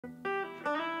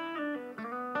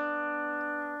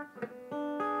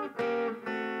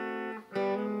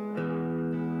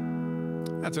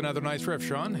That's another nice riff,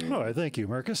 Sean. Oh, thank you,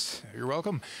 Marcus. You're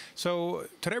welcome. So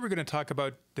today we're going to talk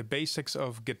about the basics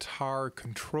of guitar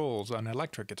controls on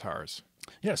electric guitars.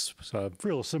 Yes, so a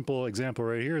real simple example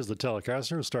right here is the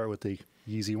Telecaster. We'll start with the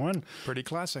easy one. Pretty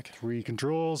classic. 3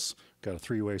 controls. Got a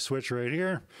 3-way switch right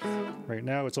here. Right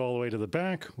now it's all the way to the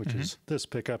back, which is this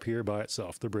pickup here by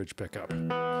itself, the bridge pickup.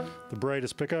 The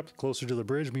brightest pickup closer to the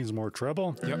bridge means more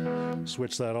treble. Yep.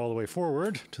 Switch that all the way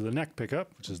forward to the neck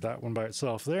pickup, which is that one by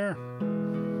itself there.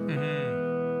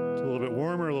 It's a little bit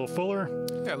warmer, a little fuller.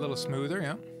 Yeah, a little smoother,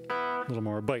 yeah. A little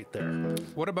more bite there.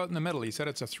 What about in the middle? You said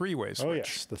it's a 3-way switch. Oh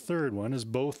yes, the third one is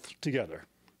both together.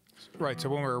 Right, so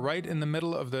when we're right in the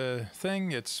middle of the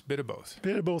thing, it's a bit of both.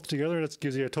 Bit of both together, that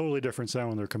gives you a totally different sound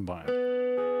when they're combined.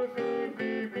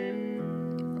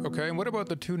 Okay, and what about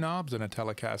the 2 knobs in a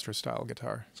Telecaster style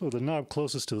guitar? So the knob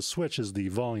closest to the switch is the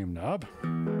volume knob.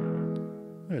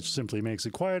 It simply makes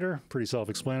it quieter, pretty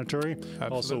self-explanatory.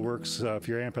 Also works if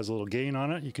your amp has a little gain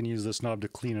on it, you can use this knob to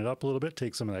clean it up a little bit,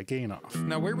 take some of that gain off.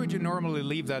 Now, where would you normally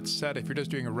leave that set if you're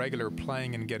just doing a regular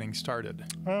playing and getting started?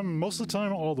 Most of the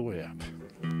time, all the way up.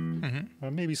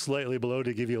 Maybe slightly below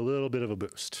to give you a little bit of a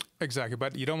boost. Exactly,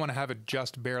 but you don't want to have it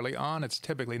just barely on. It's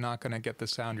typically not going to get the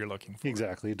sound you're looking for.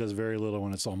 Exactly. It does very little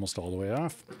when it's almost all the way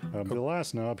off. The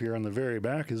last knob here on the very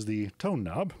back is the tone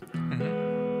knob.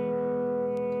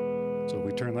 So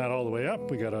we turn that all the way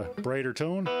up. We got a brighter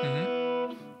tone.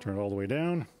 Turn it all the way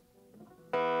down.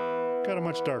 Got a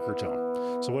much darker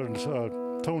tone. So what a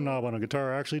tone knob on a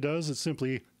guitar actually does, it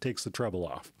simply takes the treble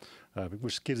off,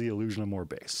 which gives the illusion of more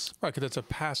bass. Right, because it's a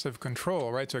passive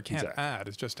control, right? So it can't add,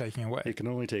 it's just taking away. It can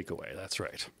only take away, that's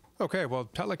right. Okay, well,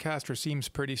 Telecaster seems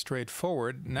pretty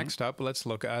straightforward. Next up, let's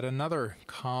look at another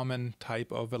common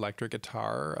type of electric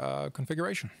guitar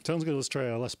configuration. Sounds good. Let's try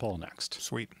a Les Paul next.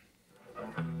 Sweet.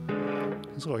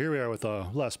 So here we are with a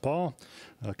Les Paul.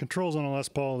 Controls on a Les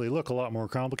Paul, they look a lot more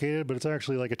complicated, but it's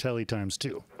actually like a Tele times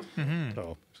 2.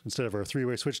 So instead of our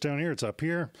 3-way switch down here, it's up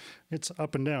here. It's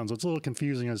up and down, so it's a little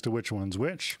confusing as to which one's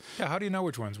which. Yeah, how do you know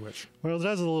which one's which? Well, it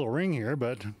has a little ring here,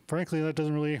 but frankly, that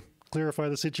doesn't really clarify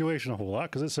the situation a whole lot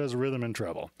because it says rhythm and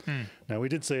treble. Now, we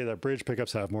did say that bridge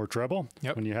pickups have more treble.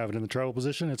 When you have it in the treble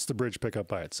position, it's the bridge pickup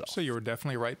by itself. So you were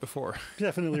definitely right before.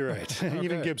 Definitely right.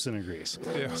 Even Gibson agrees.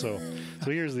 Yeah. So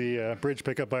here's the bridge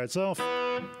pickup by itself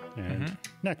and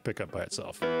neck pickup by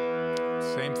itself.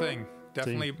 Same thing.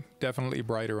 Definitely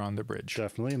brighter on the bridge.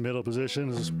 Definitely. Middle position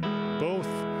is both.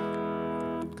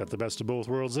 Got the best of both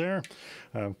worlds there.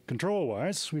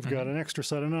 Control-wise, we've got an extra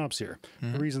set of knobs here.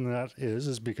 The reason that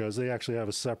is because they actually have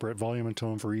a separate volume and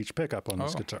tone for each pickup on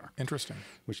this guitar. Interesting.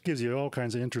 Which gives you all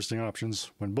kinds of interesting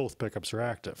options when both pickups are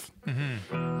active.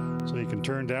 So you can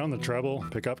turn down the treble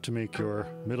pickup to make your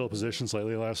middle position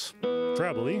slightly less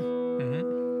trebly.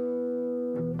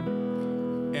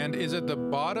 And is it the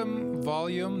bottom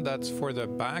volume that's for the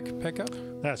back pickup?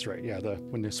 That's right, yeah.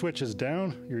 When the switch is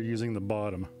down, you're using the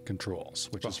bottom controls,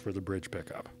 which is for the bridge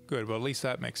pickup. Good, well, at least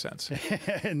that makes sense.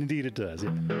 Indeed it does,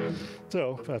 yeah.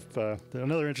 So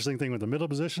another interesting thing with the middle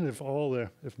position, if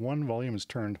one volume is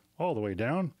turned all the way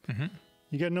down,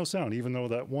 you get no sound, even though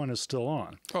that one is still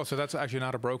on. Oh, so that's actually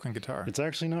not a broken guitar. It's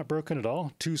actually not broken at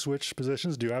all. 2 switch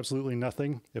positions do absolutely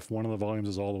nothing if one of the volumes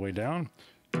is all the way down.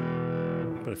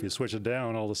 But if you switch it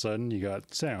down, all of a sudden you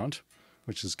got sound,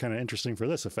 which is kind of interesting for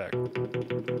this effect.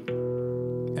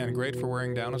 And great for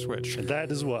wearing down a switch.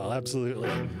 That as well, absolutely.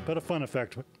 But a fun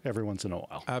effect every once in a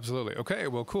while. Absolutely. Okay,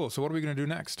 well, cool. So what are we going to do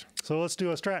next? So let's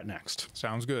do a Strat next.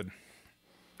 Sounds good.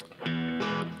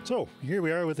 So here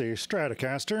we are with a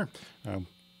Stratocaster.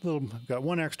 Got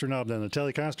 1 extra knob than the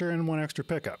Telecaster and 1 extra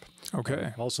pickup.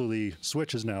 Okay. Also, the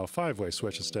switch is now a 5-way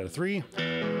switch instead of 3.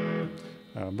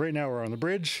 Right now we're on the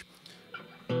bridge.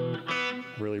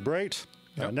 Really bright.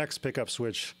 Next pickup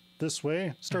switch this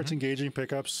way starts engaging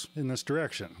pickups in this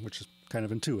direction, which is kind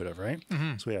of intuitive, right?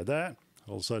 So we had that.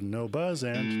 All of a sudden, no buzz,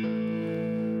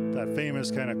 and that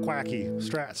famous kind of quacky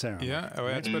Strat sound. Yeah, oh,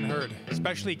 it's been heard.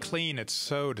 Especially clean, it's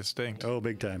so distinct. Oh,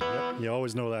 big time. Yep. You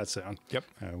always know that sound. Yep.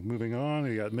 Moving on,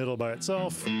 we got middle by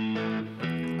itself.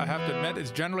 I have to admit,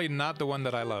 it's generally not the one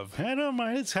that I love. I don't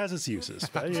mind. It has its uses.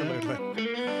 Absolutely.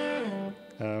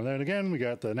 Then again, we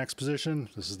got the next position.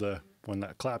 This is the one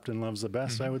that Clapton loves the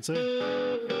best, I would say.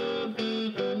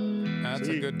 That's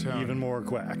a good tone. Even more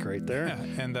quack right there.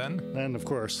 Yeah, and then? Then, of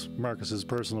course, Marcus's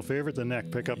personal favorite, the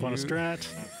neck pickup on a Strat.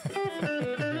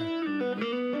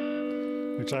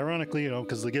 Which ironically,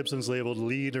 because the Gibson's labeled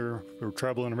lead or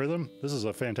treble and rhythm, this is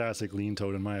a fantastic lean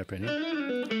tone in my opinion.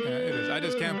 Yeah, it is. I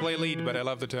just can't play lead, but I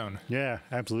love the tone. Yeah,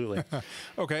 absolutely.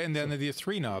 Okay, and then the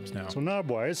 3 knobs now. So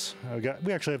knob-wise,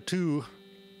 we actually have 2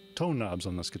 tone knobs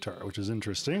on this guitar, which is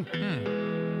interesting.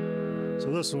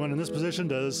 So this one in this position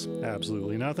does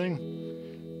absolutely nothing.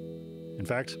 In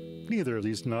fact, neither of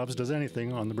these knobs does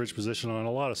anything on the bridge position on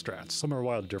a lot of Strats. Some are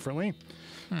wired differently.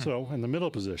 So in the middle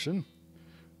position,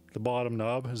 the bottom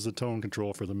knob is the tone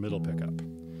control for the middle pickup.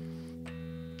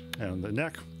 And the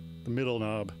neck, the middle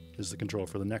knob, is the control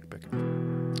for the neck pickup.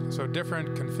 So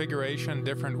different configuration,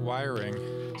 different wiring.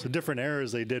 So different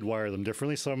eras, they did wire them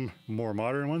differently. Some more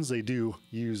modern ones, they do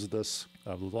use this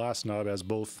last knob as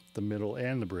both the middle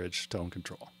and the bridge tone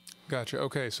control. Gotcha.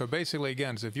 Okay, so basically,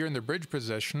 again, so if you're in the bridge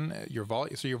position, your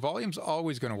volume's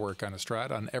always going to work on a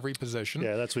Strat on every position.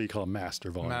 Yeah, that's what you call master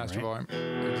volume. Master right?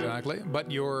 volume, exactly. But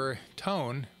your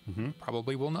tone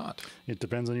probably will not. It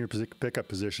depends on your pickup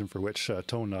position for which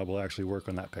tone knob will actually work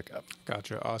on that pickup.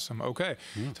 Gotcha. Awesome. Okay,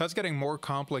 so that's getting more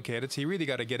complicated. So you really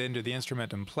got to get into the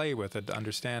instrument and play with it to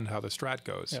understand how the Strat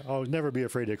goes. Yeah, I'll never be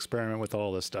afraid to experiment with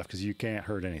all this stuff because you can't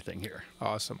hurt anything here.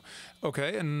 Awesome.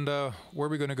 Okay, and where are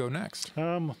we going to go next?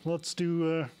 Let's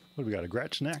do, what do we got, a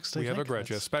Gretsch next? We have a Gretsch,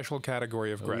 a special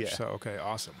category of Gretsch. Yeah. So, okay,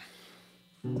 awesome.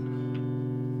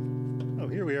 Oh,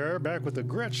 here we are back with the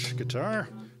Gretsch guitar.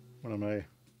 One of my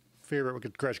favorite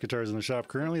Gretsch guitars in the shop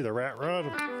currently, the Rat Rod.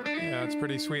 Yeah, it's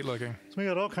pretty sweet looking. So we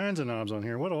got all kinds of knobs on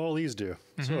here. What do all these do?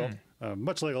 So,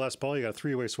 much like a Les Paul, you got a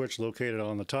three-way switch located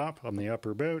on the top, on the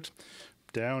upper boot.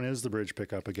 Down is the bridge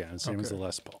pickup again, same as the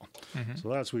Les Paul.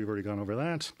 So we've already gone over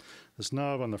that. This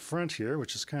knob on the front here,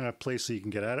 which is kind of a place so you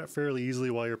can get at it fairly easily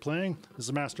while you're playing, is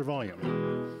the master volume.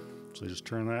 So you just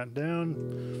turn that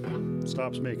down,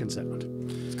 stops making sound.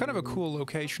 It's kind of a cool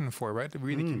location for it, right?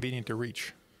 Really convenient to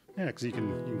reach. Yeah, because you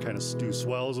can kind of do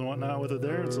swells and whatnot with it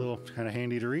there. It's a little kind of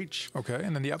handy to reach. Okay,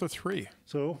 and then the other three.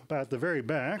 So at the very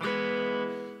back,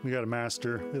 we got a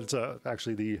master. It's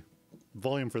actually the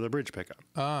volume for the bridge pickup.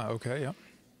 Ah, okay, yeah.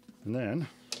 And then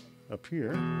up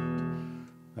here,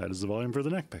 that is the volume for the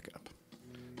neck pickup.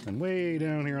 And way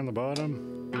down here on the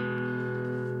bottom,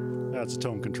 that's a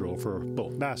tone control for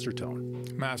both master tone.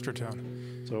 Master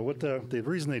tone. So what the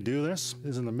reason they do this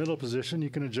is in the middle position, you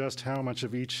can adjust how much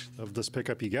of each of this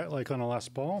pickup you get, like on a Les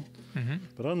Paul.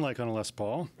 But unlike on a Les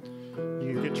Paul,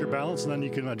 you can get your balance and then you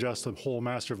can adjust the whole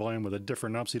master volume with a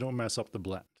different knob so you don't mess up the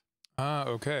blend. Ah,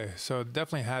 okay. So it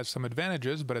definitely has some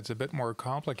advantages, but it's a bit more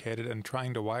complicated, and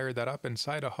trying to wire that up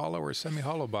inside a hollow or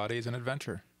semi-hollow body is an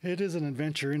adventure. It is an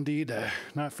adventure indeed,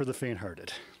 not for the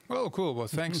faint-hearted. Well, cool. Well,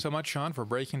 thanks so much, Shon, for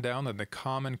breaking down the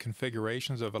common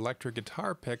configurations of electric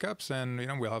guitar pickups, and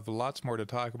we'll have lots more to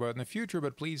talk about in the future,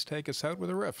 but please take us out with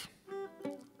a riff.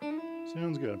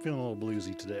 Sounds good. I'm feeling a little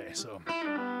bluesy today, so...